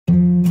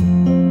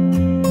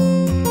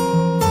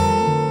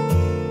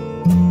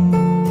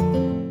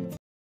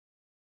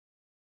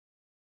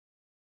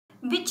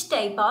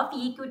type of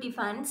equity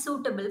fund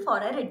suitable for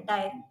a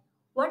retire?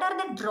 What are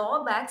the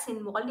drawbacks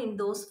involved in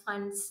those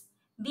funds?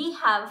 We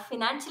have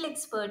financial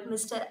expert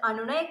Mr.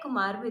 Anunay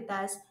Kumar with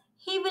us.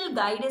 He will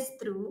guide us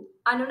through.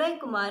 Anunay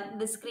Kumar,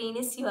 the screen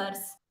is yours.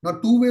 Now,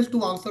 two ways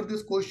to answer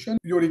this question: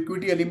 your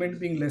equity element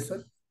being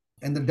lesser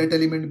and the debt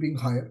element being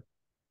higher.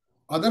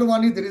 Other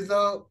one is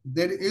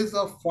there is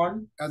a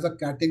fund as a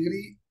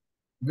category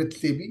with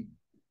SEBI,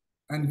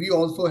 and we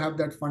also have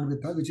that fund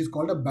with us, which is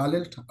called a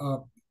balanced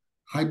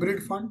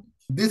hybrid fund.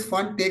 This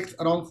fund takes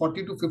around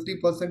 40 to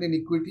 50% in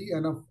equity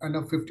and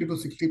a 50 to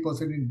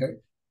 60% in debt.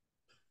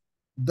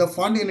 The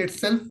fund in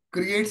itself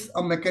creates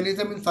a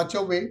mechanism in such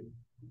a way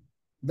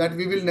that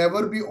we will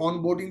never be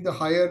onboarding the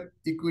higher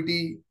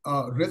equity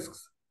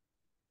risks.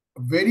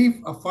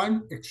 Very a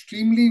fund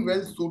extremely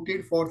well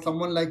suited for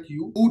someone like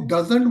you who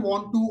doesn't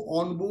want to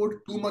onboard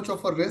too much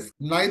of a risk,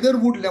 neither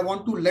would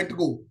want to let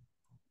go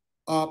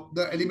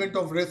the element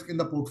of risk in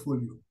the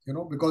portfolio,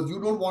 because you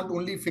don't want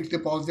only fixed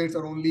deposits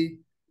or only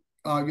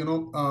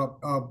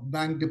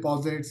bank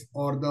deposits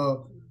or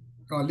the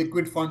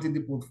liquid funds in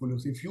the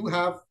portfolios. If you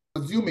have,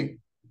 assuming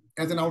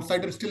as an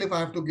outsider, still if I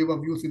have to give a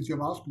view since you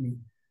have asked me,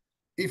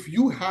 if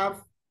you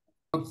have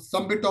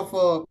some bit of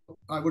a,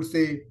 I would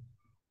say,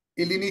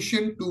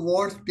 alienation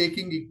towards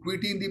taking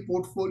equity in the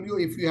portfolio,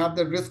 if you have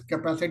the risk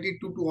capacity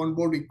to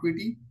onboard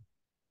equity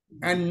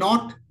and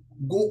not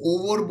go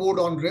overboard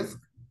on risk,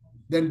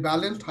 then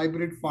balanced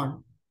hybrid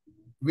fund,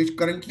 which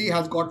currently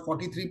has got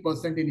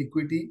 43% in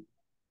equity,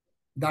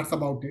 that's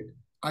about it.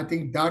 I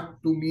think that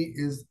to me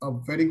is a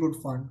very good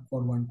fund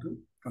for one to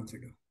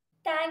consider.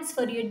 Thanks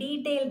for your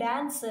detailed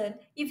answer.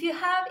 If you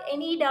have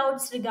any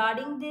doubts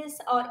regarding this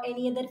or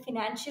any other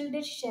financial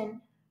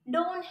decision,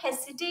 don't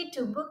hesitate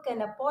to book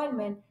an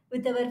appointment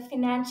with our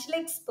financial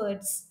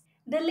experts.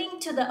 The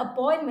link to the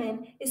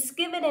appointment is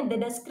given in the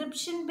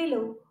description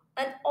below.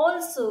 And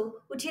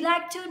also, would you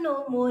like to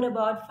know more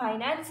about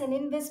finance and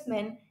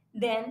investment?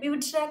 Then we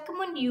would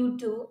recommend you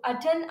to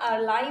attend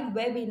our live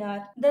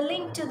webinar. The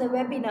link to the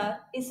webinar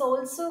is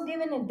also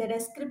given in the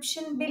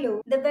description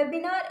below. The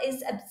webinar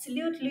is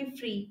absolutely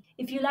free.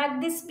 If you like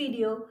this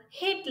video,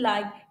 hit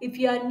like. If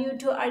you are new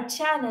to our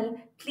channel,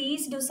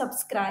 please do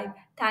subscribe.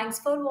 Thanks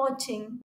for watching.